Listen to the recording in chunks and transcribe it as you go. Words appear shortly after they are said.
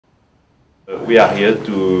We are here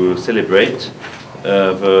to celebrate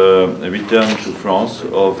the return to France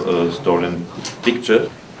of a stolen picture.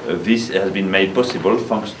 This has been made possible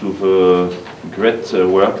thanks to the great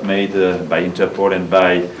work made by Interpol and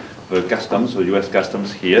by the customs, the US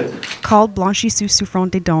customs here. Called Blanchissous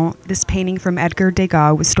Souffrant des Dents, this painting from Edgar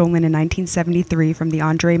Degas was stolen in 1973 from the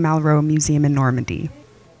André Malraux Museum in Normandy.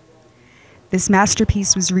 This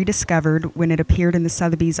masterpiece was rediscovered when it appeared in the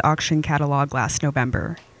Sotheby's auction catalog last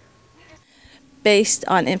November. Based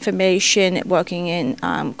on information working in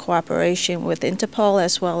cooperation with Interpol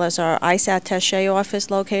as well as our ICE attaché office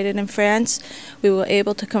located in France, we were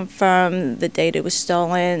able to confirm the date it was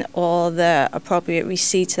stolen, all the appropriate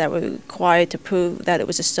receipts that were required to prove that it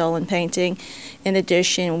was a stolen painting. In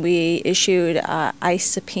addition, we issued an ICE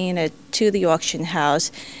subpoena to the auction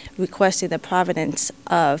house requesting the provenance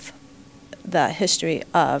of the history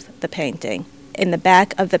of the painting. In the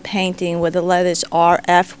back of the painting were the letters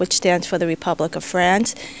RF, which stands for the Republic of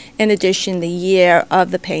France. In addition, the year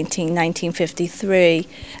of the painting, 1953,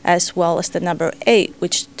 as well as the number 8,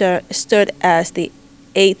 which stood as the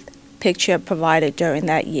 8th picture provided during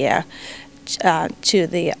that year to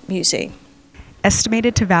the museum.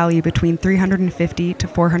 Estimated to value between $350,000 to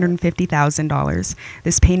 $450,000,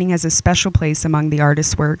 this painting has a special place among the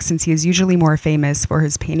artist's work since he is usually more famous for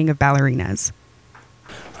his painting of ballerinas.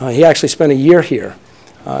 He actually spent a year here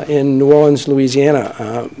in New Orleans,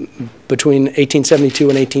 Louisiana, between 1872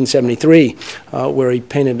 and 1873, where he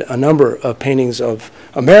painted a number of paintings of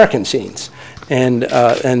American scenes, and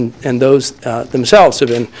those themselves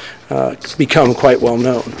have become quite well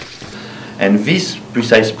known. And this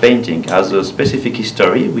precise painting has a specific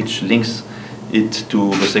history which links it to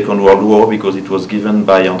the Second World War, because it was given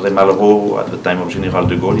by André Malraux at the time of General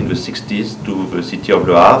de Gaulle in the 60s to the city of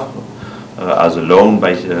Le Havre as a loan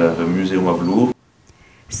by the Museum of Louvre.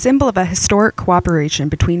 Symbol of a historic cooperation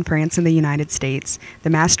between France and the United States, the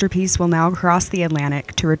masterpiece will now cross the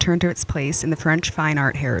Atlantic to return to its place in the French fine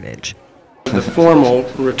art heritage. The formal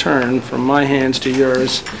return from my hands to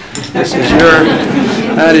yours.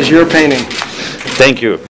 That is your painting. Thank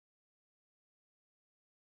you.